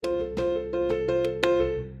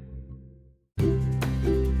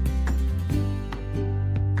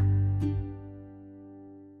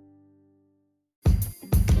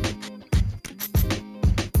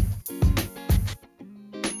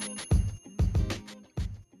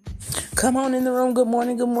Come on in the room. Good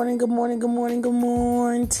morning, good morning, good morning, good morning, good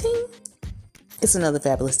morning. It's another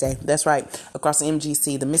fabulous day. That's right. Across the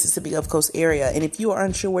MGC, the Mississippi Gulf Coast area. And if you are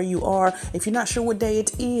unsure where you are, if you're not sure what day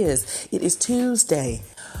it is Tuesday.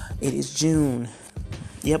 It is June.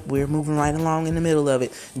 Yep, we're moving right along in the middle of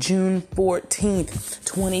it. June 14th,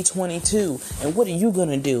 2022. And what are you going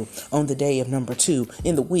to do on the day of number 2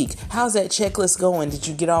 in the week? How's that checklist going? Did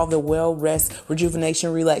you get all the well rest,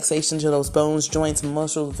 rejuvenation, relaxation to those bones, joints,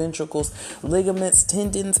 muscles, ventricles, ligaments,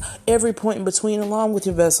 tendons, every point in between, along with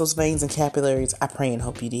your vessels, veins, and capillaries? I pray and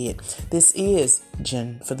hope you did. This is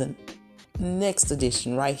Jen for the next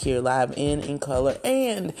edition right here live in color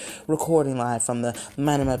and recording live from the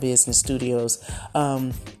Minding My Business studios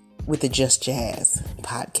with the Just Jazz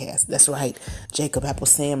podcast. That's right. Jacob Apple,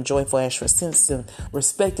 Sam, Joyful, Ashford Simpson,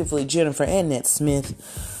 respectively, Jennifer and Nat Smith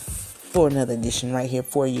for another edition right here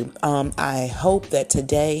for you. I hope that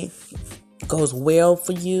today goes well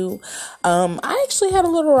for you. I actually had a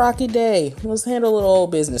little rocky day. Let's handle a little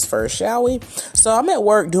old business first, shall we? So I'm at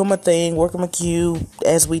work doing my thing, working my cue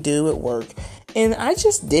as we do at work. And I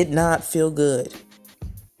just did not feel good.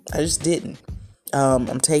 I just didn't.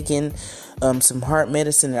 I'm taking some heart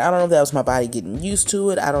medicine. I don't know if that was my body getting used to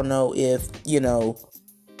it. I don't know if,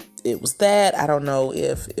 it was that. I don't know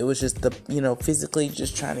if it was just the, physically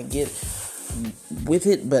just trying to get with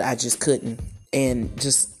it, but I just couldn't. And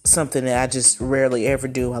just something that I just rarely ever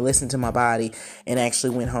do. I listened to my body and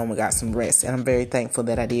actually went home and got some rest. And I'm very thankful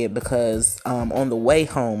that I did because on the way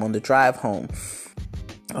home, on the drive home,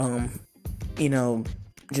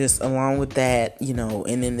 just along with that,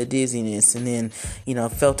 and then the dizziness, and then,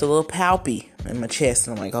 felt a little palpy in my chest.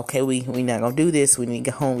 And I'm like, okay, we not gonna do this. We need to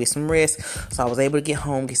get home, get some rest. So I was able to get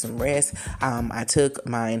home, get some rest. I took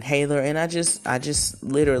my inhaler and I just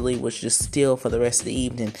literally was just still for the rest of the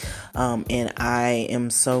evening. And I am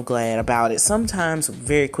so glad about it. Sometimes,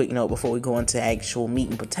 very quick note before we go into actual meat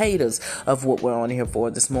and potatoes of what we're on here for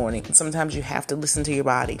this morning. Sometimes you have to listen to your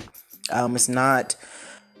body. It's not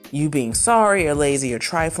you being sorry or lazy or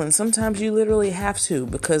trifling. Sometimes you literally have to,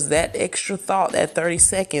 because that extra thought, that 30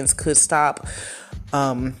 seconds could stop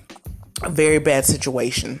a very bad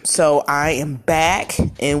situation. So I am back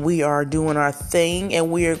and we are doing our thing,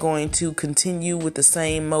 and we are going to continue with the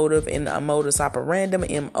same motive and a modus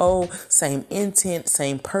operandum, MO, same intent,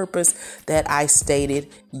 same purpose that I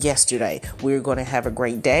stated yesterday. We're going to have a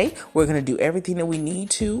great day. We're going to do everything that we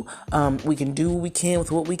need to. We can do what we can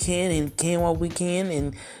with what we can, and can what we can,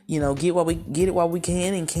 and get it while we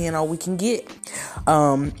can all we can get.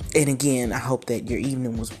 And again, I hope that your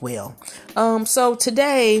evening was well. So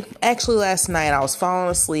today, actually last night, I was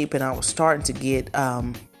falling asleep and I was starting to get,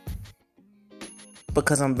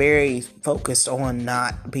 because I'm very focused on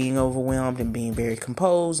not being overwhelmed and being very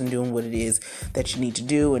composed and doing what it is that you need to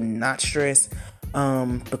do and not stress.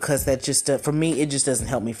 Because that just, for me, it just doesn't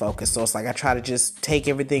help me focus. So it's like I try to just take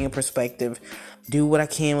everything in perspective, do what I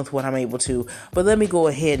can with what I'm able to. But let me go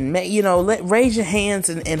ahead and raise your hands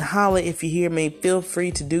and holler if you hear me. Feel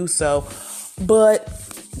free to do so. But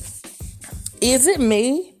is it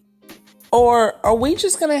me? Or are we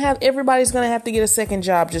just everybody's going to have to get a second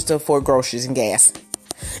job just to afford groceries and gas?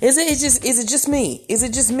 Is it just me? Is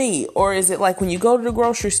it just me? Or is it like when you go to the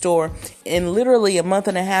grocery store and literally a month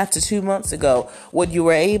and a half to 2 months ago, what you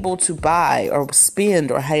were able to buy or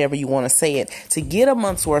spend, or however you want to say it, to get a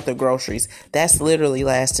month's worth of groceries, that's literally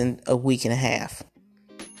lasting a week and a half,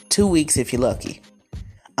 2 weeks if you're lucky.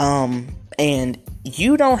 And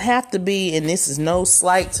you don't have to be, and this is no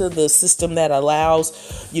slight to the system that allows,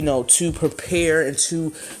 to prepare and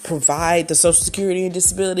to provide the Social Security and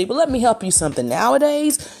disability. But let me help you something.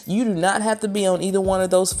 Nowadays, you do not have to be on either one of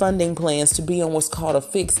those funding plans to be on what's called a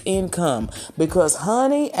fixed income. Because,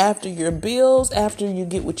 honey, after your bills, after you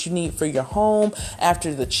get what you need for your home,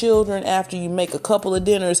 after the children, after you make a couple of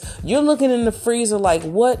dinners, you're looking in the freezer like,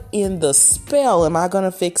 what in the spell am I going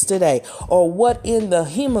to fix today? Or what in the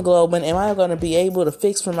hemoglobin am I going to be able to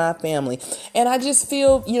fix for my family? And I just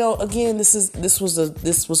feel, again, this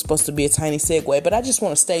was supposed to be a tiny segue, but I just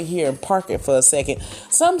want to stay here and park it for a second.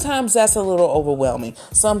 Sometimes that's a little overwhelming.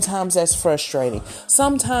 Sometimes that's frustrating.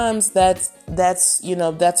 Sometimes that's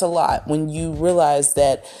a lot when you realize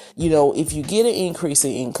that, if you get an increase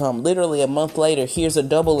in income, literally a month later, here's a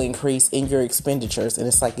double increase in your expenditures. And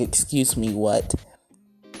it's like, excuse me, what?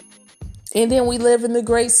 And then we live in the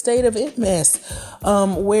great state of mess,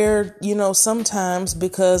 where, sometimes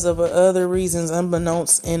because of other reasons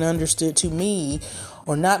unbeknownst and understood to me,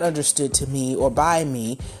 or not understood to me or by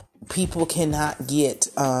me, people cannot get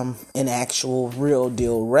an actual real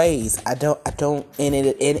deal raise. And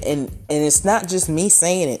it's not just me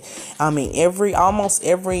saying it. I mean, almost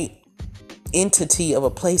every entity of a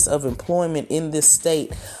place of employment in this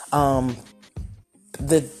state, the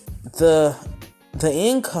the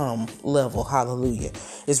income level, hallelujah,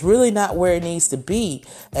 is really not where it needs to be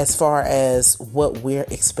as far as what we're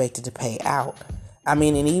expected to pay out. I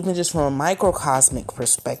mean, and even just from a microcosmic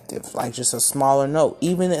perspective, like just a smaller note,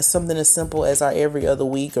 even at something as simple as our every other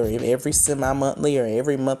week or every semi-monthly or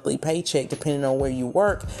every monthly paycheck, depending on where you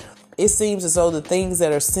work, it seems as though the things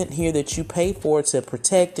that are sent here that you pay for to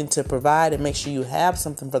protect and to provide and make sure you have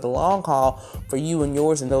something for the long haul for you and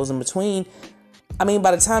yours and those in between. I mean,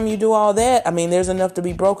 by the time you do all that, I mean, there's enough to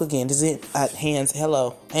be broke again. Does it? Hands.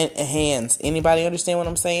 Hello. Hands. Anybody understand what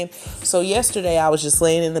I'm saying? So yesterday I was just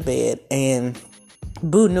laying in the bed and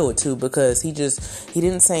Boo knew it too, because he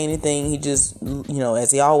didn't say anything. He just,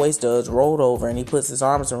 as he always does, rolled over and he puts his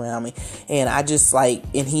arms around me. And I just and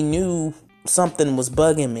he knew something was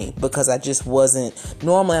bugging me because I just wasn't,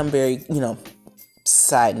 normally I'm very,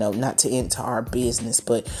 side note, not to enter our business,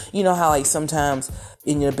 but you know how sometimes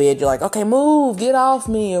in your bed you're like, okay, move, get off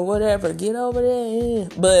me or whatever, get over there.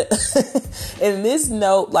 But in this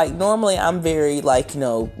note, normally I'm very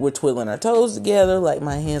we're twiddling our toes together,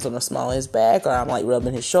 my hands on the small of his back, or I'm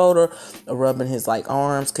rubbing his shoulder or rubbing his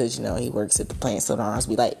arms, because he works at the plant, so the arms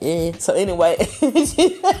be So anyway,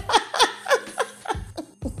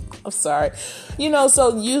 I'm sorry.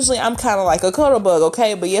 So usually I'm kind of like a cuddle bug,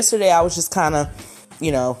 okay? But yesterday I was just kind of,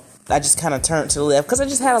 I just kind of turned to the left because I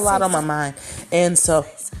just had a lot on my mind. And so,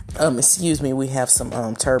 excuse me, we have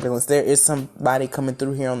some turbulence. There is somebody coming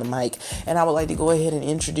through here on the mic, and I would like to go ahead and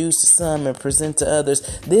introduce to some and present to others.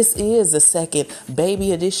 This is the second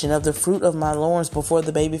baby edition of the Fruit of My Loins before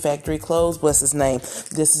the baby factory closed. Bless his name.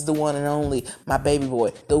 This is the one and only, my baby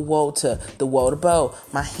boy, the Woe-to-Bow,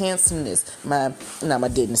 my handsomeness, not my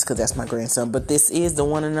deadness, because that's my grandson, but this is the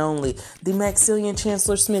one and only, the Maxillian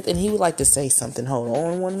Chancellor Smith, and he would like to say something. Hold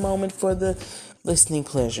on one moment for the listening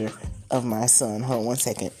pleasure of my son. Hold on 1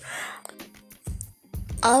 second.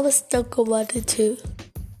 I'm a snuggle butter too.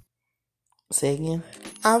 Say again?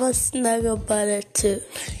 I'm a snuggle butter too.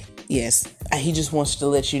 Yes. He just wants to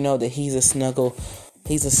let you know that he's a snuggle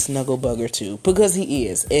bugger too, because he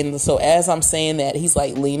is. And so as I'm saying that, he's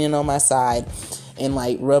leaning on my side and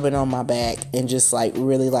rubbing on my back and just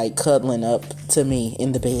really cuddling up to me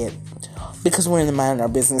in the bed, because we're in the Mind Our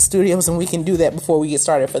Business studios and we can do that before we get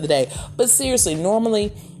started for the day. But seriously,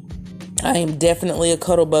 normally I am definitely a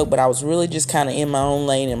cuddle bug, but I was really just kind of in my own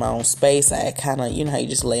lane, in my own space. I kind of, how you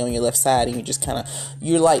just lay on your left side and you just kind of,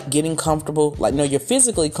 you're getting comfortable. No, you're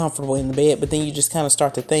physically comfortable in the bed, but then you just kind of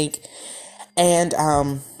start to think. And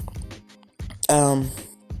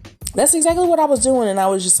that's exactly what I was doing. And I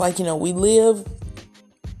was just we live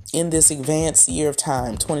in this advanced year of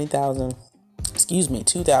time,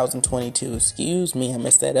 2022. Excuse me, I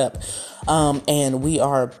messed that up. And we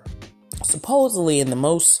are supposedly in the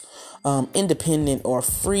most independent or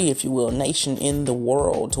free, if you will, nation in the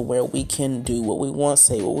world, to where we can do what we want,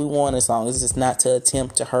 say what we want, as long as it's not to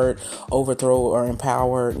attempt to hurt, overthrow, or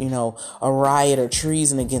empower, a riot or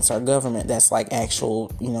treason against our government. That's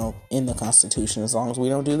actual, in the Constitution. As long as we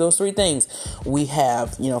don't do those three things, we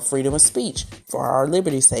have, freedom of speech for our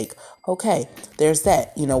liberty's sake. Okay, there's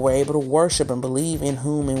that. We're able to worship and believe in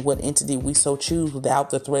whom and what entity we so choose without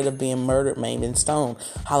the threat of being murdered, maimed, and stoned.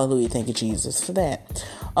 Hallelujah. Thank you, Jesus, for that.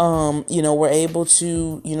 We're able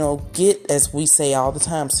to, get, as we say all the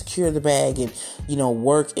time, secure the bag and,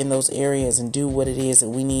 work in those areas and do what it is that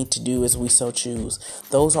we need to do as we so choose.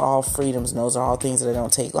 Those are all freedoms, and those are all things that I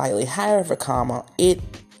don't take lightly. However, it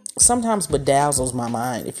sometimes bedazzles my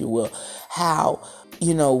mind, if you will, how,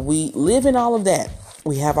 we live in all of that.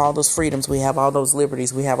 We have all those freedoms. We have all those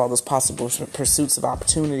liberties. We have all those possible pursuits of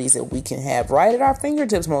opportunities that we can have right at our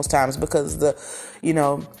fingertips most times, because the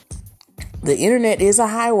internet is a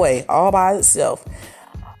highway all by itself.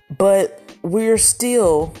 But we're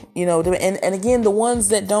still, and again, the ones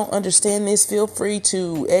that don't understand this, feel free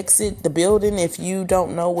to exit the building if you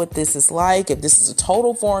don't know what this is like. If this is a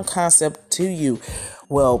total foreign concept to you,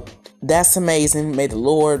 well, that's amazing. May the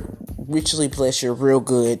Lord richly bless you real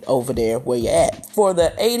good over there where you're at. For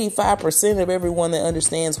the 85% of everyone that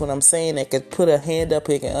understands what I'm saying, that could put a hand up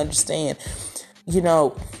here, can understand,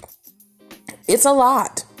 it's a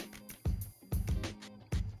lot.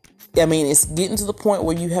 I mean, it's getting to the point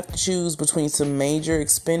where you have to choose between some major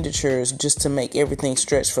expenditures just to make everything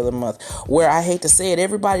stretch for the month. Where, I hate to say it,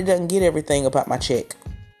 everybody doesn't get everything about my check.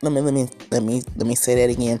 Let me say that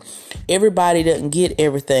again. Everybody doesn't get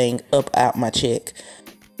everything up out my check.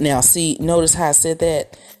 Now, see, notice how I said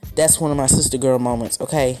that? That's one of my sister girl moments.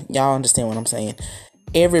 Okay, y'all understand what I'm saying?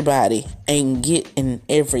 everybody ain't getting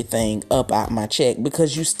everything up out my check,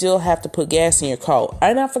 because you still have to put gas in your car.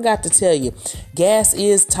 And I forgot to tell you, gas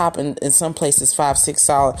is topping in some places $5,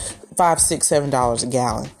 $6, $7 a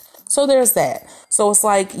gallon. So there's that. So it's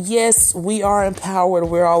like, yes, we are empowered.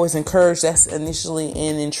 We're always encouraged. That's initially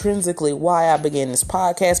and intrinsically why I began this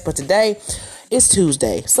podcast. But today it's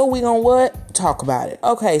Tuesday. So we gonna what? Talk about it.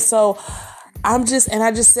 Okay, so I just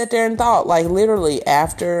sat there and thought, like, literally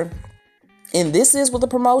after, and this is with a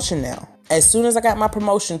promotion now. As soon as I got my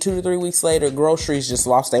promotion, 2 to 3 weeks later, groceries just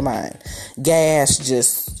lost their mind. Gas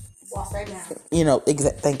just lost their mind.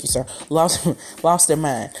 Thank you, sir. Lost their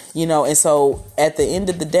mind. And so at the end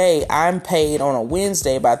of the day, I'm paid on a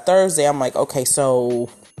Wednesday. By Thursday, I'm like, okay, so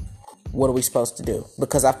what are we supposed to do?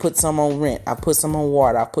 Because I put some on rent, I put some on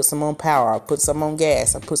water, I put some on power, I put some on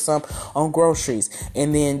gas, I put some on groceries.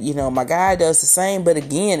 And then, my guy does the same. But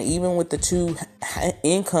again, even with the 2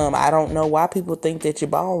 income, I don't know why people think that you're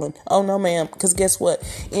balling. Oh, no, ma'am. Because guess what?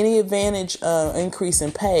 Any advantage increase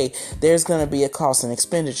in pay, there's going to be a cost in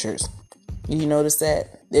expenditures. You notice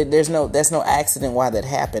that? That's no accident why that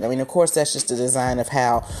happened. I mean, of course, that's just the design of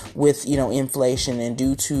how, with, inflation and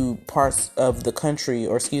due to parts of the country,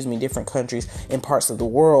 or different countries in parts of the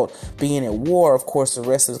world being at war, of course, the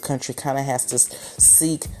rest of the country kind of has to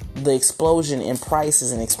seek the explosion in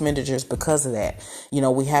prices and expenditures because of that.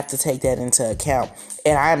 We have to take that into account.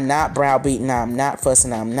 And I'm not browbeating, I'm not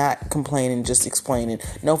fussing, I'm not complaining, just explaining.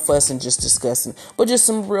 No fussing, just discussing. But just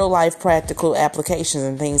some real life practical applications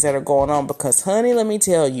and things that are going on. Because, honey, let me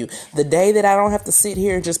tell you, the day that I don't have to sit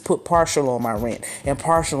here and just put partial on my rent, and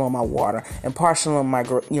partial on my water, and partial on my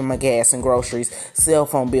my gas and groceries, cell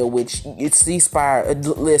phone bill, which it's ceasefire.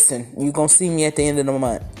 Listen, you're going to see me at the end of the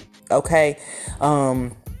month. Okay?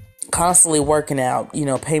 Constantly working out,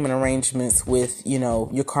 payment arrangements with,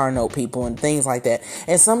 your car note people and things like that.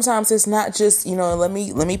 And sometimes it's not just, let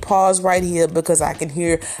me pause right here, because I can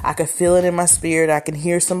feel it in my spirit. I can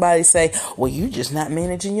hear somebody say, well, you just not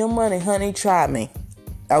managing your money, honey. Try me.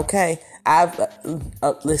 Okay.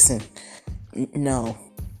 Listen, no,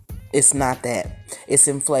 it's not that. It's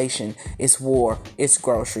inflation. It's war. It's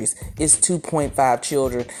groceries. It's 2.5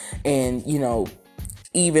 children. And,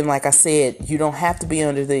 even like I said, you don't have to be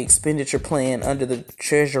under the expenditure plan under the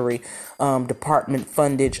Treasury Department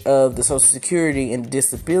fundage of the Social Security and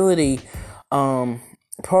Disability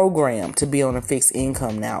program to be on a fixed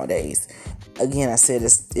income nowadays. Again, I said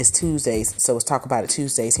it's Tuesdays, so let's talk about it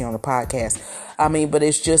Tuesdays here on the podcast. But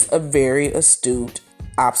it's just a very astute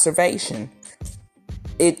observation.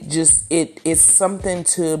 It's something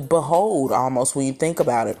to behold almost when you think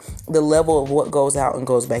about it. The level of what goes out and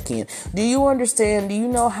goes back in. Do you understand? Do you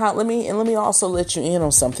know how? Let me also let you in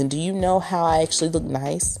on something. Do you know how I actually look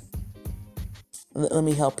nice? Let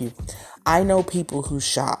me help you. I know people who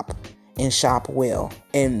shop and shop well,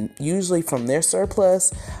 and usually from their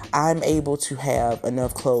surplus, I'm able to have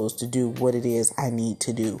enough clothes to do what it is I need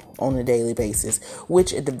to do on a daily basis,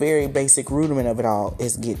 which at the very basic rudiment of it all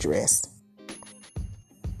is get dressed.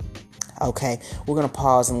 Okay, we're going to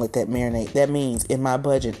pause and let that marinate. That means in my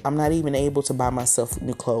budget, I'm not even able to buy myself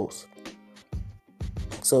new clothes.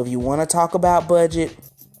 So if you want to talk about budget,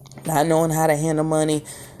 not knowing how to handle money,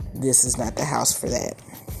 this is not the house for that.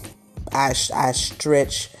 I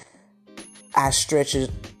stretch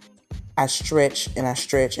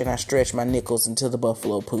my nickels until the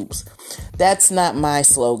buffalo poops. That's not my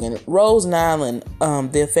slogan. Rose Nyland,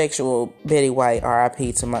 the effectual Betty White,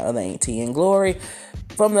 R.I.P. to my other auntie in glory,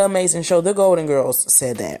 from the amazing show The Golden Girls,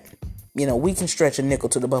 said that. We can stretch a nickel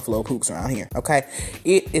to the buffalo poops around here, okay?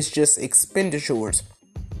 It is just expenditures.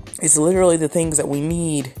 It's literally the things that we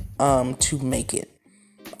need to make it.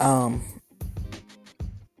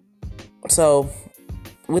 So,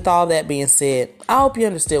 with all that being said, I hope you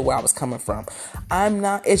understood where I was coming from.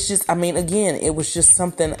 Again, it was just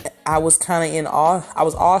something I was kind of in awe. I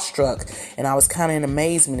was awestruck, and I was kind of in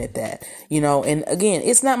amazement at that, and again,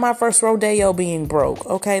 it's not my first rodeo being broke.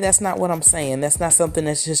 Okay. That's not what I'm saying. That's not something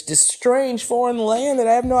that's just this strange foreign land that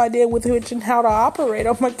I have no idea with which and how to operate.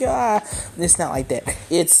 Oh my God. It's not like that.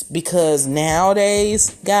 It's because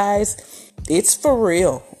nowadays, guys, it's for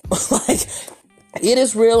real. Like, it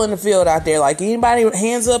is real in the field out there. Like, anybody,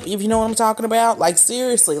 hands up if you know what I'm talking about. Like,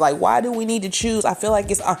 seriously, like, why do we need to choose? I feel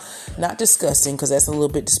like it's not disgusting, because that's a little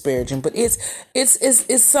bit disparaging, but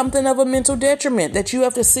it's something of a mental detriment that you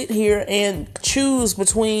have to sit here and choose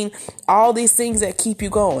between all these things that keep you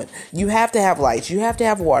going. You have to have lights, you have to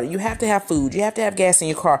have water, you have to have food, you have to have gas in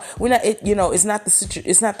your car. It's not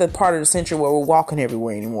the part of the century where we're walking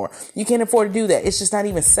everywhere anymore. You can't afford to do that. It's just not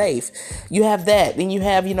even safe. You have that, then you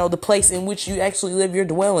have the place in which you actually live your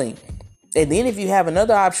dwelling. And then if you have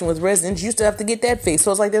another option with residence, you still have to get that fixed.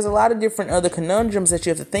 So it's like there's a lot of different other conundrums that you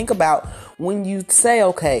have to think about when you say,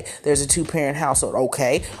 okay, there's a 2-parent household.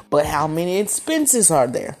 Okay, but how many expenses are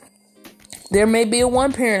there? There may be a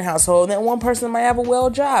 1-parent household and that one person might have a well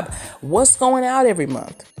job. What's going out every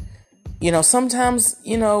month? Sometimes,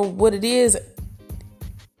 what it is,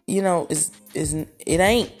 is it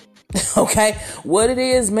ain't. Okay, what it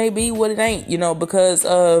is may be what it ain't, because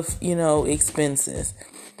of, expenses.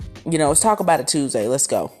 Let's talk about it Tuesday. Let's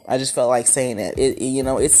go. I just felt like saying that.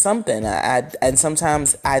 It's something. And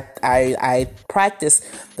sometimes I practice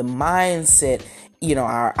the mindset.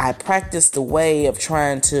 I practice the way of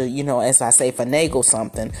trying to, as I say, finagle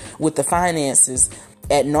something with the finances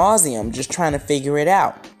ad nauseum, just trying to figure it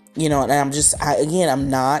out. And I'm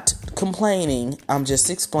not complaining. I'm just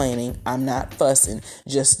explaining. I'm not fussing,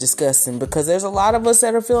 just discussing, because there's a lot of us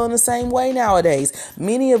that are feeling the same way nowadays.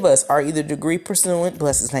 Many of us are either degree pursuant,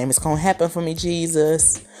 bless his name, it's going to happen for me,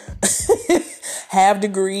 Jesus, have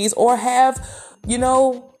degrees or have,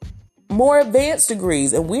 more advanced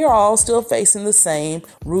degrees, and we are all still facing the same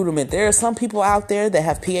rudiment. There are some people out there that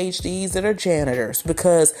have PhDs that are janitors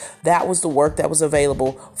because that was the work that was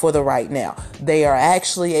available for the right now. They are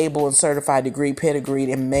actually able and certified, degree, pedigreed,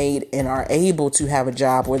 and made, and are able to have a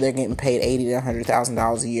job where they're getting paid $80,000 to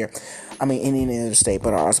 $100,000 a year. I mean, in any other state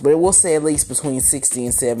but ours, but it will say at least between 60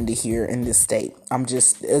 and 70 here in this state. I'm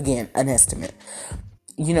just, again, an estimate.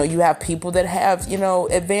 You have people that have,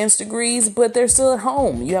 advanced degrees, but they're still at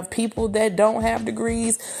home. You have people that don't have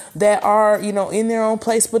degrees that are, in their own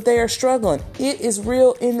place, but they are struggling. It is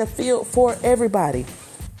real in the field for everybody.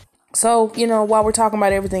 So, while we're talking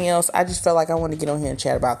about everything else, I just felt like I wanted to get on here and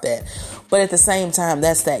chat about that. But at the same time,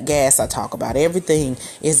 that's that gas I talk about. Everything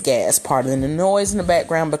is gas. Part of the noise in the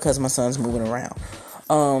background because my son's moving around.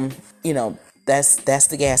 That's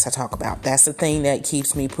the gas I talk about. That's the thing that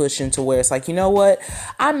keeps me pushing to where it's like, you know what?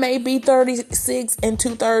 I may be 36 and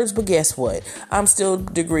 2/3, but guess what? I'm still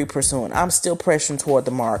degree pursuing. I'm still pressing toward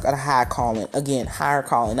the mark at a high calling. Again, higher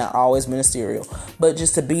calling, not always ministerial, but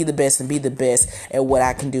just to be the best and be the best at what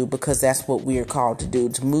I can do, because that's what we are called to do,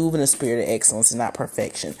 to move in a spirit of excellence and not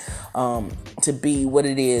perfection. To be what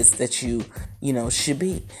it is that you should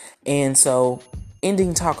be. And so,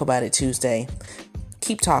 ending Talk About It Tuesday.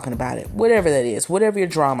 Keep talking about it. Whatever that is, whatever your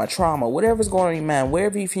trauma, whatever's going on in your mind,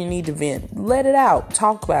 wherever if you need to vent, let it out.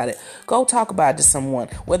 Talk about it. Go talk about it to someone,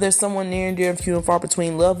 whether it's someone near and dear and few and far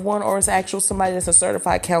between, loved one, or it's actual somebody that's a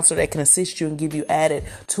certified counselor that can assist you and give you added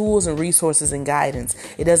tools and resources and guidance.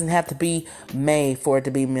 It doesn't have to be made for it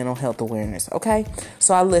to be mental health awareness. Okay?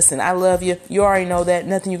 So I love you. You already know that.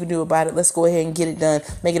 Nothing you can do about it. Let's go ahead and get it done.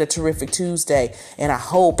 Make it a terrific Tuesday. And I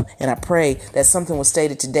hope and I pray that something was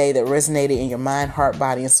stated today that resonated in your mind, heart,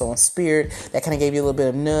 body, and soul and spirit, that kind of gave you a little bit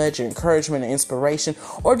of nudge or encouragement or inspiration,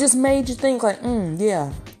 or just made you think like,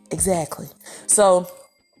 yeah, exactly. So,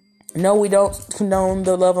 no, we don't condone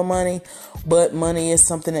the love of money, but money is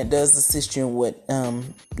something that does assist you in what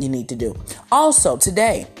you need to do. Also,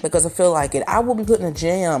 today, because I feel like it, I will be putting a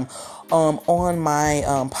jam on my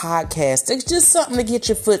podcast. It's just something to get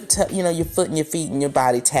your foot, your foot and your feet and your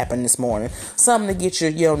body tapping this morning. Something to get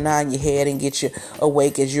you, nod your head and get you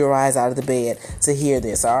awake as you rise out of the bed to hear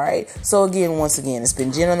this. All right. So once again, it's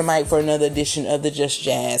been Jen on the mic for another edition of the Just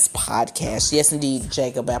Jazz podcast. Yes, indeed,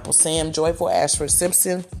 Jacob Apple Sam, Joyful Ashford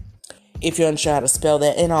Simpson, if you're unsure how to spell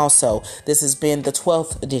that. And also, this has been the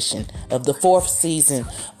 12th edition of the 4th season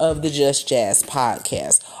of the Just Jazz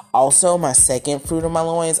podcast. Also, my second fruit of my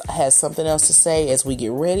loins has something else to say as we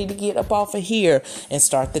get ready to get up off of here and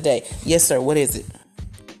start the day. Yes, sir. What is it?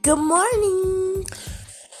 Good morning.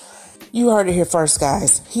 You heard it here first,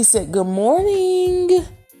 guys. He said, good morning.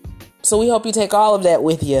 So we hope you take all of that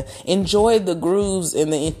with you. Enjoy the grooves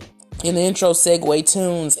in the intro segue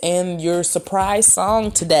tunes and your surprise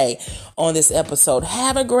song today on this episode.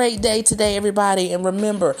 Have a great day today, everybody. And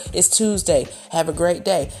remember, it's Tuesday. Have a great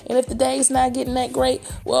day. And if the day's not getting that great,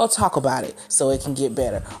 well, talk about it so it can get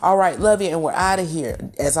better. All right. Love you. And we're out of here.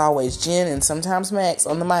 As always, Jen and sometimes Max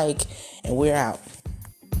on the mic. And we're out.